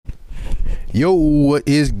Yo, what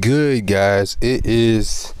is good, guys? It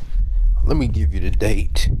is. Let me give you the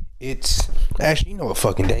date. It's actually, you know what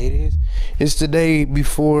fucking day it is? It's the day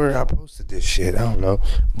before I posted this shit. I don't know.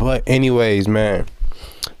 But, anyways, man,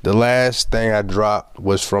 the last thing I dropped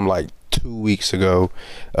was from like 2 weeks ago.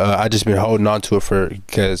 I just been holding on to it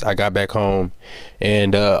because I got back home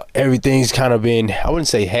and everything's kind of been, I wouldn't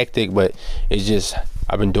say hectic, but it's just,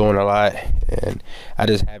 I've been doing a lot and I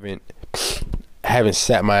just haven't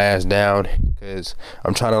sat my ass down because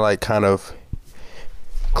I'm trying to like kind of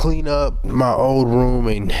clean up my old room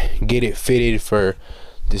and get it fitted for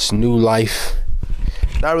this new life.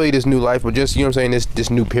 Not really this new life, but just, you know what I'm saying, this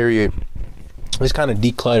new period. Just kind of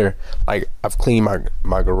declutter. Like, I've cleaned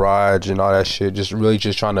my garage and all that shit. Just really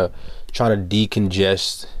just trying to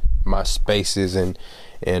decongest my spaces and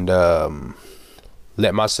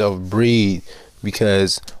let myself breathe.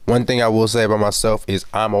 Because one thing I will say about myself is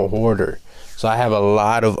I'm a hoarder. So I have a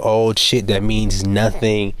lot of old shit that means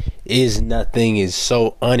nothing, is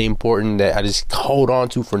so unimportant that I just hold on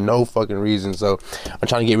to for no fucking reason. So I'm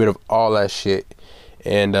trying to get rid of all that shit.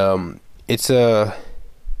 And it's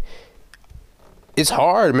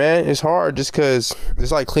hard, man. It's hard just because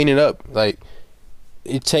it's like cleaning up. Like,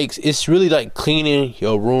 it's really like cleaning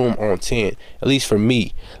your room on 10, at least for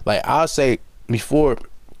me. Like, I'll say before,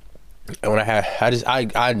 when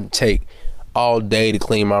I take all day to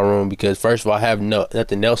clean my room because first of all, I have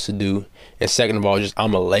nothing else to do, and second of all, just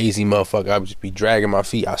I'm a lazy motherfucker. I would just be dragging my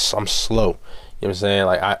feet. I'm slow. You know what I'm saying?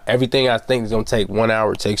 Like, everything I think is gonna take 1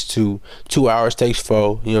 hour takes 2 hours takes 4. You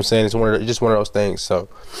know what I'm saying? It's just one of those things. So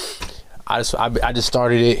I just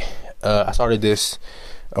started it. I started this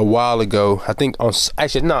a while ago. I think on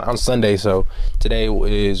Sunday. So today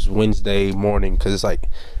is Wednesday morning because it's like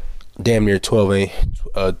damn near 12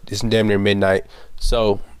 a.m. It's damn near midnight.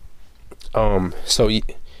 So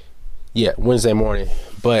yeah, Wednesday morning.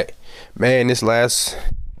 But man, hold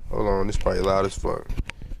on, this is probably loud as fuck.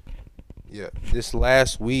 Yeah, this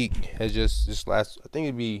last week I think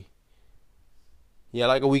it'd be, yeah,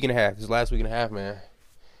 like a week and a half. This last week and a half, man.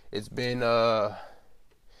 It's been, I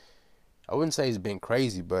wouldn't say it's been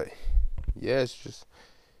crazy, but yeah,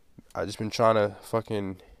 I just been trying to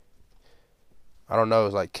fucking, I don't know,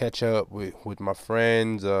 it's like catch up with my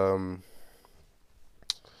friends,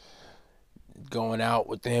 going out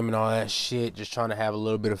with them and all that shit, just trying to have a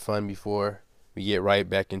little bit of fun before we get right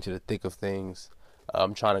back into the thick of things.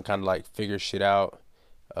 I'm trying to kind of like figure shit out,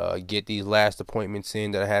 get these last appointments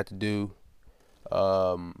in that I had to do,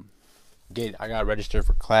 I got registered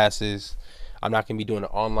for classes. I'm not gonna be doing an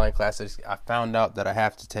online classes. I found out that I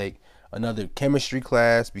have to take another chemistry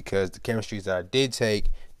class because the chemistries that I did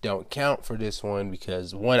take don't count for this one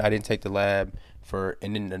because one, I didn't take the lab for,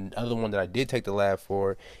 and then the other one that I did take the lab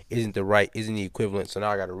for isn't the equivalent. So now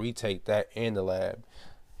I got to retake that and the lab.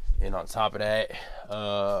 And on top of that,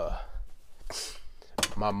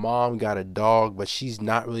 my mom got a dog, but she's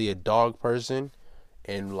not really a dog person.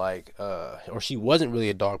 And like, or she wasn't really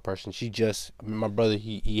a dog person. My brother,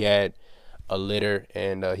 he had a litter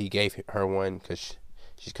and he gave her one because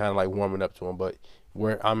she's kind of like warming up to him. But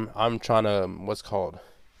I'm trying to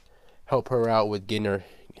help her out with getting her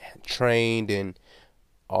trained and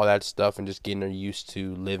all that stuff, and just getting her used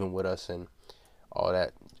to living with us and all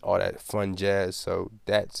that fun jazz. So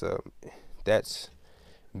that's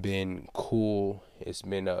been cool. It's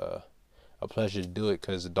been a pleasure to do it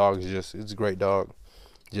because the dog it's a great dog.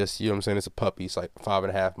 Just, you know what I'm saying, it's a puppy. It's like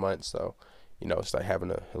 5.5 months, so you know, it's like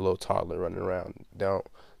having a little toddler running around. They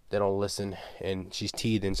don't listen, and she's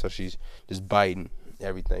teething, so she's just biting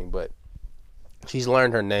everything. But she's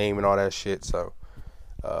learned her name and all that shit. So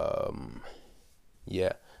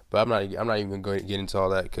yeah. But I'm not even going to get into all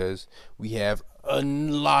that because we have a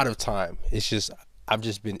lot of time. It's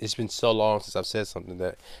been so long since I've said something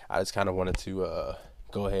that I just kind of wanted to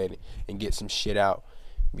go ahead and get some shit out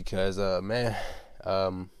because man, I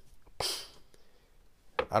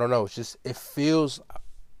don't know. It feels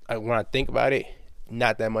like, when I think about it,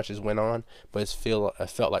 not that much has went on, but I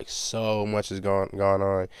felt like so much has gone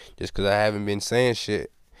on just because I haven't been saying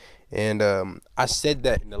shit. And I said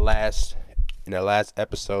that in the last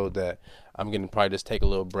episode that I'm gonna probably just take a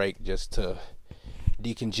little break just to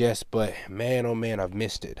decongest. But man, oh man, I've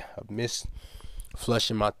missed it. I've missed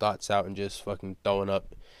flushing my thoughts out and just fucking throwing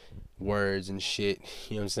up words and shit.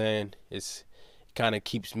 You know what I'm saying? It kind of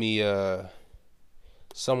keeps me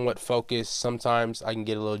somewhat focused. Sometimes I can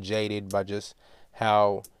get a little jaded by just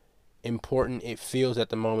how important it feels at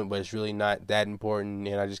the moment, but it's really not that important,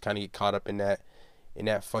 and I just kind of get caught up in that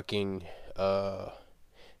fucking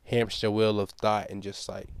hamster wheel of thought, and just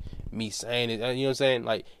like me saying it, you know what I'm saying?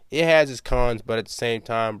 Like, it has its cons, but at the same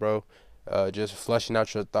time, bro, just flushing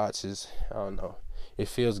out your thoughts is, I don't know, it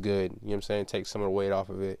feels good. You know what I'm saying? Take some of the weight off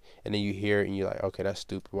of it, and then you hear it and you're like, okay, that's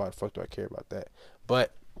stupid. Why the fuck do I care about that?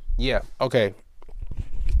 But yeah, okay.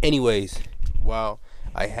 Anyways, while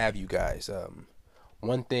I have you guys,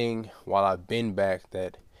 one thing while I've been back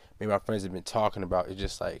that maybe my friends have been talking about is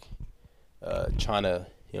just like trying to,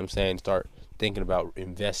 you know what I'm saying, start thinking about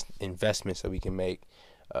investments that we can make.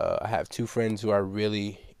 I have two friends who are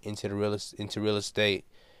really into real estate.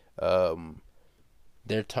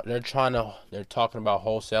 They're talking about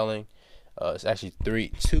wholesaling. It's actually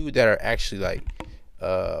two that are actually like,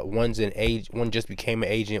 one just became an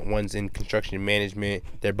agent, one's in construction management.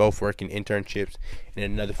 They're both working internships, and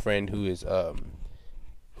another friend who's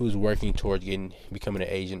working towards becoming an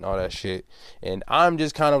agent, all that shit. And I'm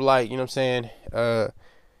just kind of like, you know what I'm saying,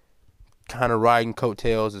 kind of riding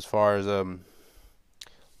coattails as far as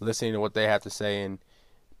listening to what they have to say and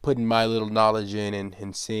putting my little knowledge in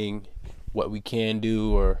and seeing what we can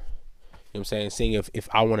do, or, you know what I'm saying, seeing if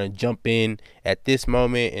I want to jump in at this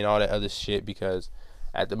moment and all that other shit. Because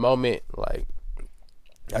at the moment, like,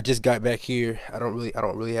 I just got back here. I don't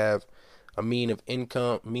really have a means of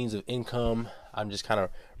income. I'm just kind of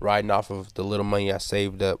riding off of the little money I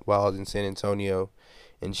saved up while I was in San Antonio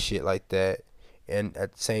and shit like that. And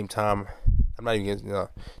at the same time, I'm not even gonna, no,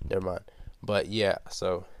 never mind. But yeah,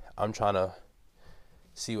 so I'm trying to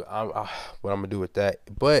see what I'm gonna do with that.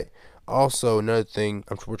 But also another thing,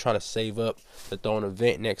 we're trying to save up to throw an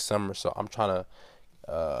event next summer. So I'm trying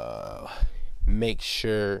to make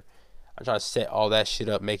sure, I'm trying to set all that shit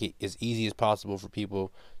up, make it as easy as possible for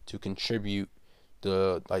people to contribute.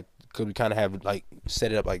 Could we kind of have like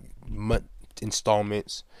set it up like month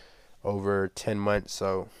installments over 10 months?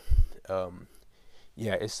 So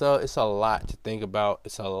yeah, it's a lot to think about.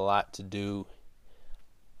 It's a lot to do.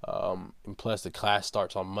 And plus the class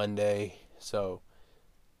starts on Monday. So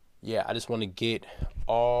yeah, I just want to get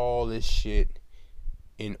all this shit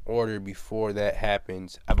in order before that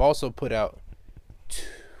happens. I've also put out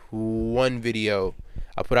one video.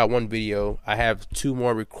 I have 2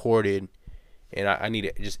 more recorded, and I need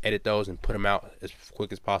to just edit those and put them out as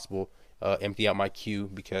quick as possible. Empty out my queue,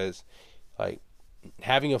 because like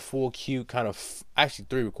having a full queue actually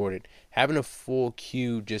 3 recorded. Having a full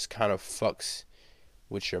queue just kind of fucks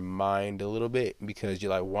with your mind a little bit, because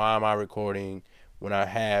you're like, why am I recording when I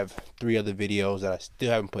have 3 other videos that I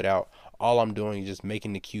still haven't put out? All I'm doing is just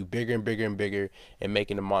making the queue bigger and bigger and bigger and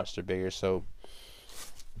making the monster bigger. So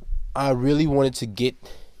I really wanted to get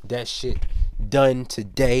that shit done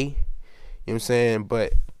today. You know what I'm saying?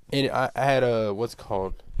 But I had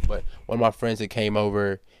but one of my friends that came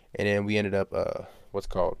over, and then we ended up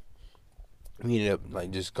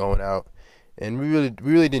like just going out, and we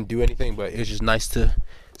really didn't do anything, but it was just nice to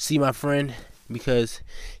see my friends because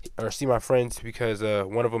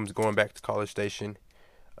one of them's going back to College Station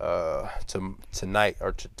tonight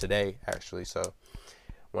or today actually. So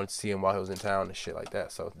wanted to see him while he was in town and shit like that.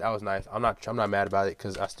 So that was nice. I'm not mad about it,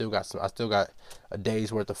 because I still got a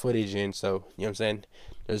day's worth of footage in. So, you know what I'm saying?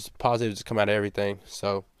 There's positives to come out of everything.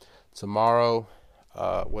 So tomorrow,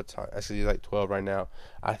 what time? Actually, it's like 12 right now.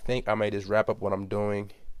 I think I may just wrap up what I'm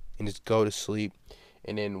doing and just go to sleep,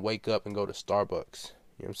 and then wake up and go to Starbucks.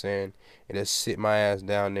 You know what I'm saying? And just sit my ass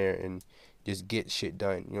down there and just get shit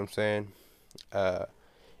done. You know what I'm saying?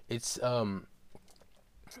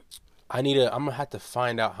 I'm gonna have to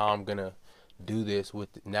find out how I'm gonna do this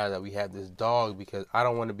now that we have this dog, because I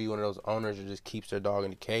don't want to be one of those owners that just keeps their dog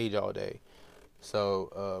in the cage all day.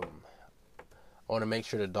 So I want to make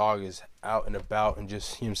sure the dog is out and about and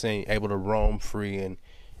just, you know what I'm saying, able to roam free and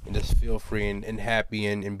just feel free and happy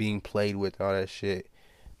and being played with and all that shit.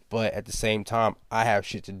 But at the same time, I have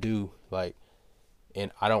shit to do, like,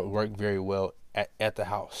 and I don't work very well at the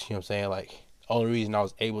house. You know what I'm saying? Like, only reason I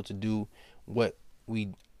was able to do what we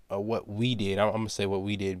did, I'm gonna say what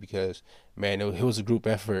we did, because man, it was a group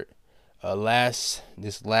effort.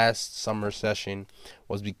 This last summer session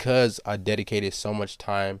was because I dedicated so much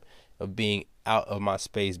time of being out of my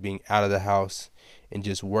space, being out of the house, and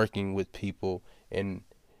just working with people. And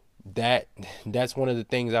that's one of the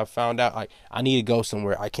things I found out. Like, I need to go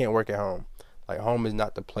somewhere. I can't work at home. Like, home is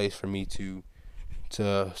not the place for me to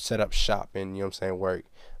set up shop and, you know what I'm saying, work.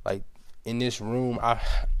 Like, in this room,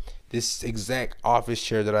 this exact office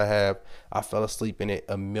chair that I have, I fell asleep in it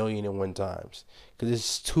 1,000,001 times because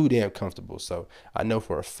it's too damn comfortable. So I know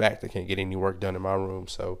for a fact I can't get any work done in my room.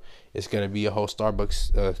 So it's gonna be a whole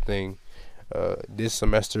Starbucks thing this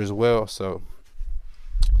semester as well. So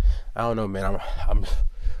I don't know, man.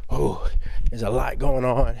 There's a lot going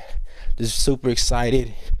on. Just super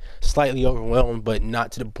excited, slightly overwhelmed, but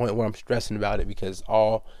not to the point where I'm stressing about it, because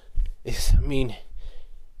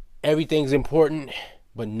everything's important,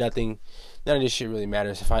 but none of this shit really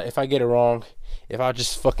matters. If I get it wrong, if I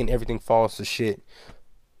just fucking everything falls to shit,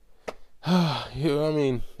 you know what I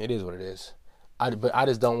mean, it is what it is. But I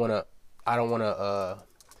just don't wanna. I don't wanna.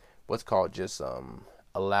 What's called just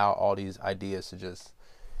allow all these ideas to just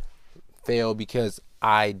fail because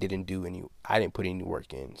I didn't put any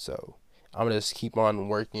work in. So I'm gonna just keep on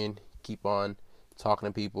working, keep on talking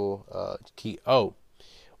to people.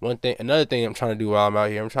 Another thing I'm trying to do while I'm out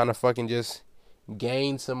here, I'm trying to fucking just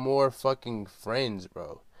gain some more fucking friends,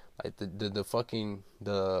 bro. Like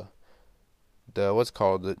the what's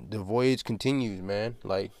called the voyage continues, man.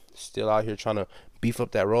 Like still out here trying to beef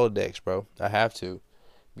up that Rolodex, bro. I have to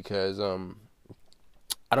because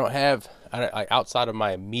outside of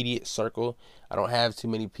my immediate circle, I don't have too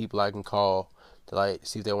many people I can call to like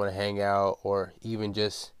see if they want to hang out or even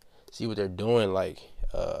just see what they're doing. Like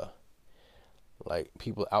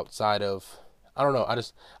people outside of, I don't know. I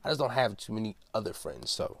just don't have too many other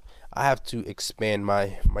friends, so I have to expand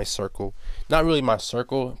my circle. Not really my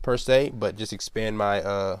circle per se, but just expand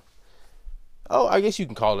my I guess you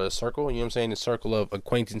can call it a circle. You know what I'm saying? The circle of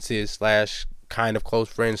acquaintances / kind of close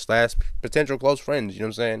friends / potential close friends. You know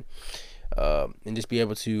what I'm saying? And just be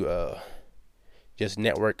able to just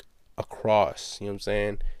network across. You know what I'm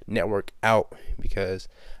saying? Network out, because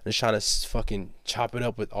I'm just trying to fucking chop it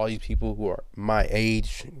up with all these people who are my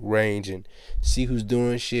age range and see who's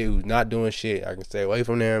doing shit, who's not doing shit. I can stay away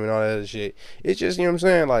from them and all that other shit. It's just, you know what I'm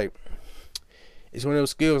saying? Like, it's one of those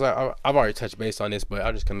skills. I've already touched base on this, but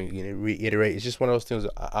I'm just gonna reiterate. It's just one of those things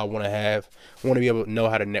I want to have. I want to be able to know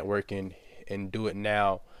how to network and do it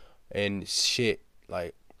now and shit.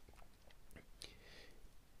 Like,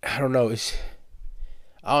 I don't know,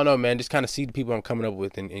 man. Just kind of see the people I'm coming up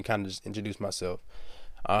with and kind of just introduce myself.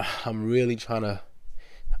 I'm really just trying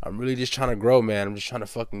to grow, man. I'm just trying to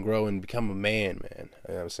fucking grow and become a man, man.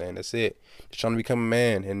 You know what I'm saying? That's it. Just trying to become a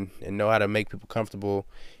man and know how to make people comfortable,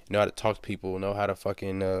 know how to talk to people, know how to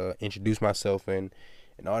fucking introduce myself and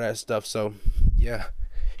all that stuff. So, yeah.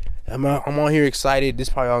 I'm on here excited. This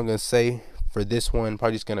is probably all I'm going to say for this one.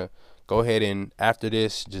 Probably just going to go ahead and after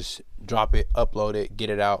this, just drop it, upload it,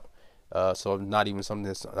 get it out. So not even something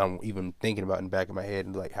that I'm even thinking about in the back of my head,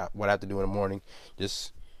 and like what I have to do in the morning.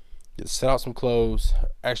 Just set out some clothes.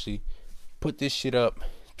 Actually, put this shit up.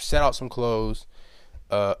 Set out some clothes.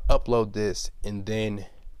 Upload this, and then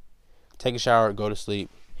take a shower, go to sleep,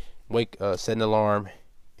 set an alarm,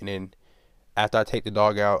 and then after I take the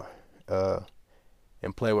dog out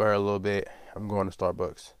and play with her a little bit, I'm going to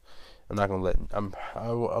Starbucks. I'm not gonna I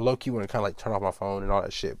low key want to kind of like turn off my phone and all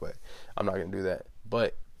that shit, but I'm not gonna do that.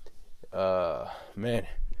 But man,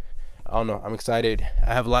 I don't know. I'm excited.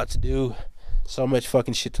 I have a lot to do. So much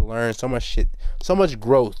fucking shit to learn. So much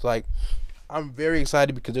growth. Like, I'm very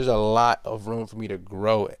excited because there's a lot of room for me to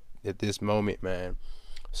grow at this moment, man.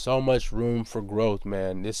 So much room for growth,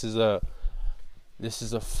 man. This is a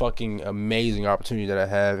fucking amazing opportunity that I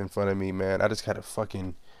have in front of me, man. I just gotta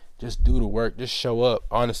fucking just do the work. Just show up.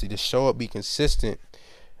 Honestly, just show up. Be consistent.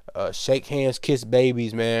 Shake hands, kiss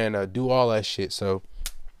babies, man. Do all that shit. So,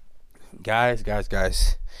 guys,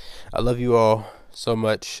 I love you all so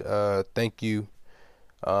much. Thank you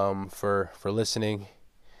for listening.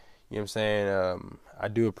 You know what I'm saying? I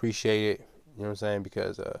do appreciate it. You know what I'm saying?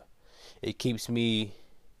 Because it keeps me,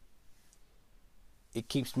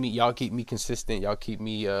 y'all keep me consistent. Y'all keep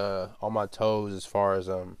me on my toes as far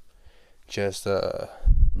as just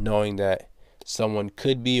knowing that someone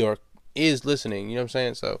could be or is listening. You know what I'm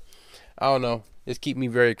saying? So I don't know. Just keep me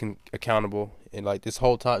very accountable. And like this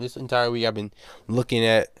entire week, I've been looking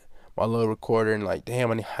at my little recorder and like,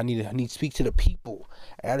 damn, I need to speak to the people.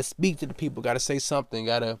 I gotta speak to the people. Gotta say something.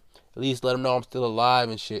 Gotta at least let them know I'm still alive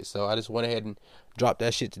and shit. So I just went ahead and dropped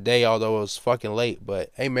that shit today, although it was fucking late.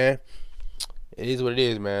 But hey, man, it is what it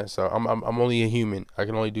is, man. So I'm only a human. I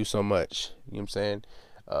can only do so much. You know what I'm saying?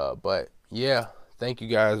 But yeah, thank you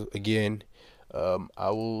guys again. We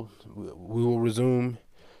will resume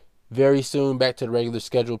very soon back to the regular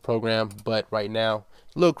scheduled program, but right now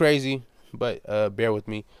a little crazy, but bear with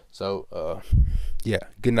me. So yeah,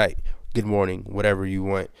 good night, good morning, whatever you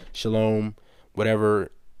want, shalom,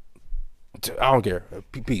 whatever, I don't care.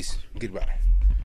 Peace, goodbye.